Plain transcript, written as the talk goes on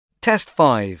Test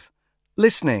 5.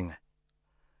 Listening.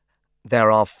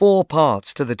 There are 4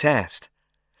 parts to the test.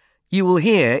 You will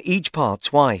hear each part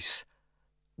twice.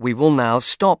 We will now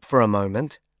stop for a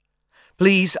moment.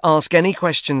 Please ask any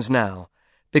questions now,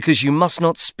 because you must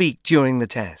not speak during the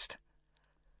test.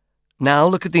 Now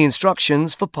look at the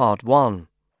instructions for Part 1.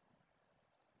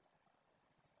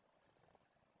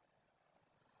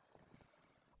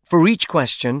 For each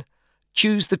question,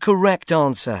 choose the correct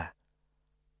answer.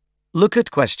 Look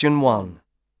at question 1.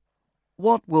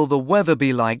 What will the weather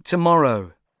be like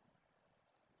tomorrow?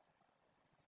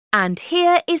 And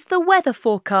here is the weather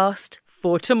forecast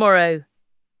for tomorrow.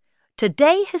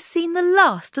 Today has seen the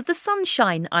last of the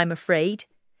sunshine, I'm afraid,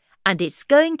 and it's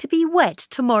going to be wet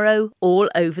tomorrow all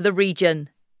over the region.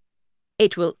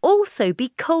 It will also be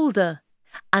colder,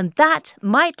 and that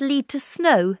might lead to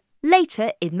snow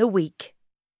later in the week.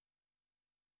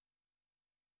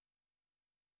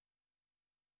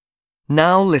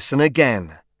 Now listen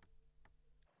again.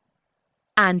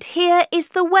 And here is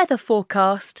the weather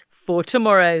forecast for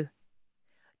tomorrow.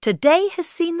 Today has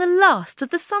seen the last of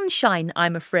the sunshine,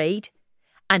 I'm afraid,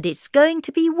 and it's going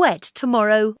to be wet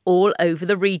tomorrow all over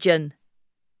the region.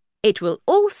 It will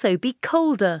also be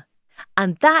colder,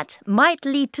 and that might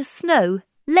lead to snow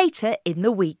later in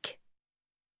the week.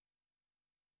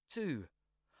 2.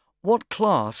 What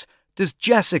class does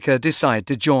Jessica decide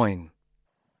to join?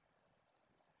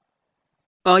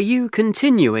 Are you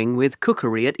continuing with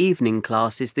cookery at evening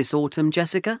classes this autumn,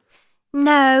 Jessica?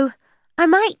 No, I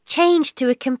might change to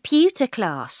a computer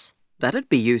class. That'd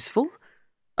be useful.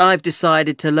 I've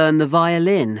decided to learn the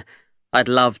violin. I'd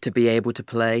love to be able to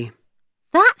play.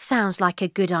 That sounds like a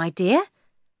good idea.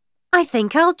 I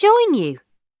think I'll join you.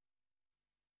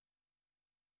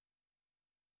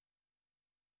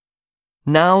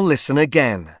 Now listen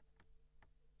again.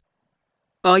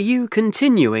 Are you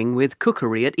continuing with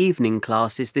cookery at evening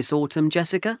classes this autumn,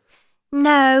 Jessica?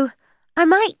 No, I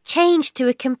might change to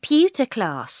a computer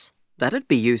class. That'd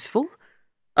be useful.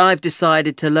 I've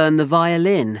decided to learn the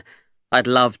violin. I'd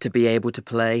love to be able to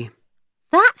play.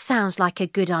 That sounds like a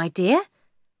good idea.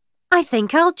 I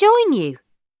think I'll join you.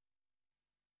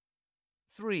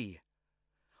 3.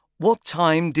 What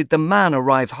time did the man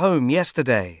arrive home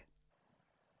yesterday?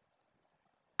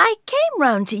 I came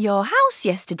round to your house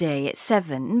yesterday at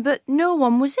 7, but no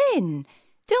one was in.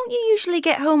 Don't you usually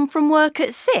get home from work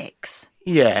at 6?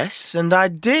 Yes, and I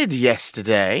did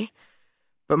yesterday.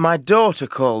 But my daughter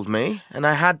called me, and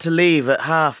I had to leave at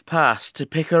past to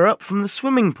pick her up from the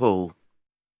swimming pool.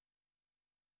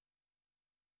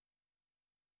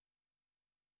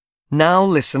 Now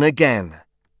listen again.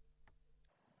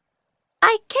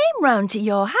 I came round to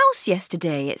your house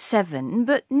yesterday at 7,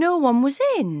 but no one was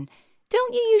in.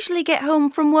 Don't you usually get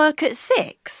home from work at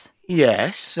 6?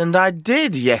 Yes, and I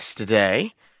did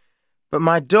yesterday. But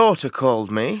my daughter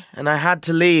called me, and I had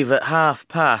to leave at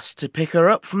past to pick her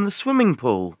up from the swimming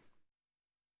pool.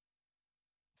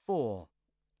 4.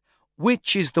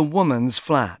 Which is the woman's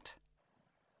flat?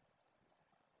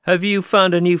 Have you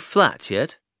found a new flat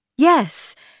yet?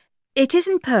 Yes. It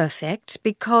isn't perfect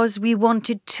because we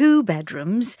wanted 2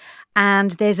 bedrooms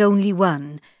and there's only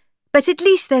 1. But at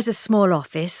least there's a small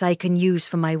office I can use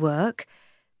for my work.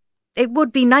 It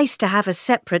would be nice to have a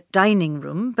separate dining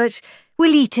room, but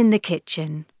we'll eat in the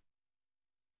kitchen.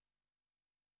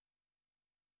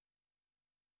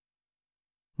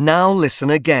 Now listen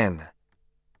again.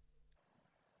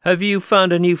 Have you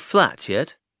found a new flat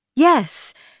yet?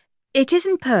 Yes. It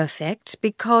isn't perfect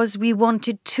because we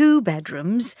wanted 2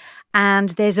 bedrooms and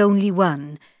there's only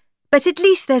 1. But at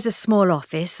least there's a small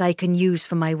office I can use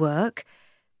for my work.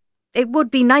 It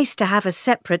would be nice to have a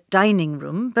separate dining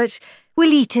room, but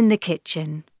we'll eat in the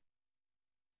kitchen.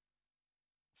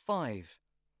 5.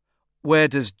 Where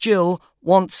does Jill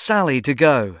want Sally to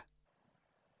go?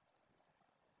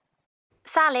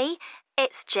 Sally,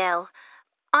 it's Jill.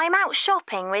 I'm out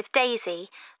shopping with Daisy,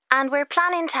 and we're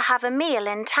planning to have a meal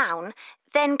in town,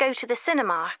 then go to the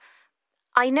cinema.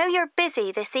 I know you're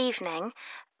busy this evening,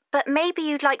 but maybe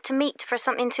you'd like to meet for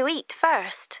something to eat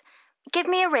first. Give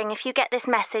me a ring if you get this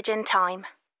message in time.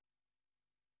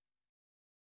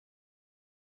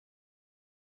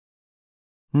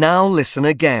 Now listen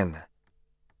again.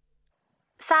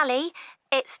 Sally,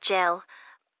 it's Jill.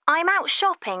 I'm out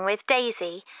shopping with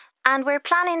Daisy, and we're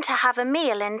planning to have a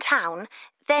meal in town,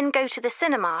 then go to the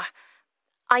cinema.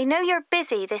 I know you're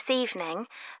busy this evening,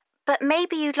 but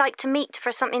maybe you'd like to meet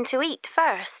for something to eat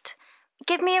first.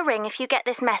 Give me a ring if you get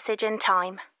this message in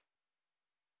time.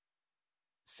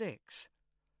 6.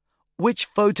 Which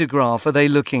photograph are they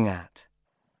looking at?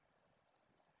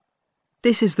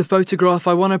 This is the photograph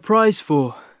I won a prize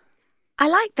for. I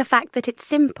like the fact that it's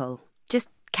simple. Just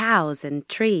cows and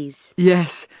trees.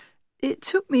 Yes, it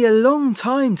took me a long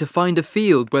time to find a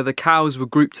field where the cows were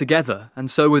grouped together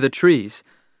and so were the trees.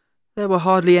 There were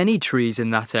hardly any trees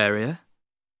in that area.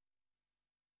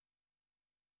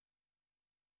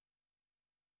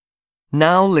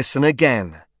 Now listen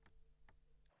again.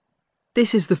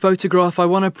 This is the photograph I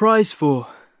won a prize for.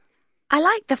 I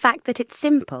like the fact that it's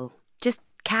simple, just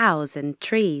cows and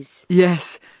trees.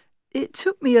 Yes, it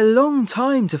took me a long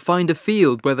time to find a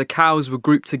field where the cows were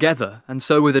grouped together and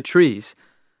so were the trees.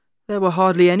 There were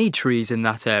hardly any trees in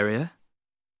that area.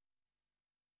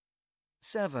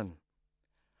 7.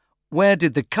 Where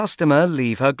did the customer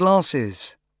leave her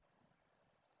glasses?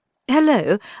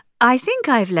 Hello, I think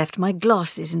I've left my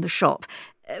glasses in the shop.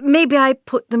 Maybe I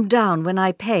put them down when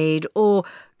I paid or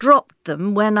dropped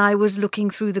them when I was looking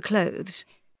through the clothes.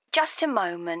 Just a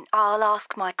moment, I'll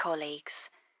ask my colleagues.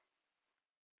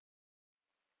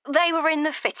 They were in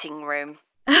the fitting room.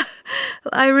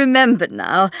 I remember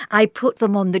now. I put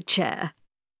them on the chair.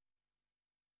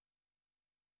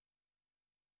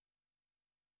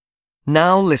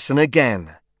 Now listen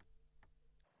again.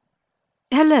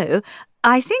 Hello,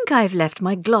 I think I've left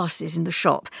my glasses in the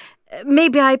shop.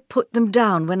 Maybe I put them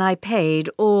down when I paid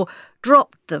or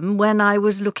dropped them when I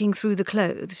was looking through the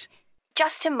clothes.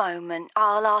 Just a moment,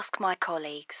 I'll ask my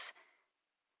colleagues.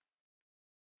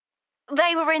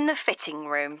 They were in the fitting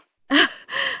room.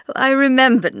 I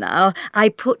remember now. I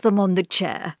put them on the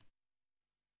chair.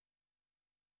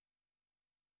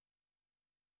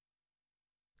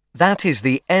 That is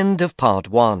the end of part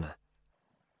 1.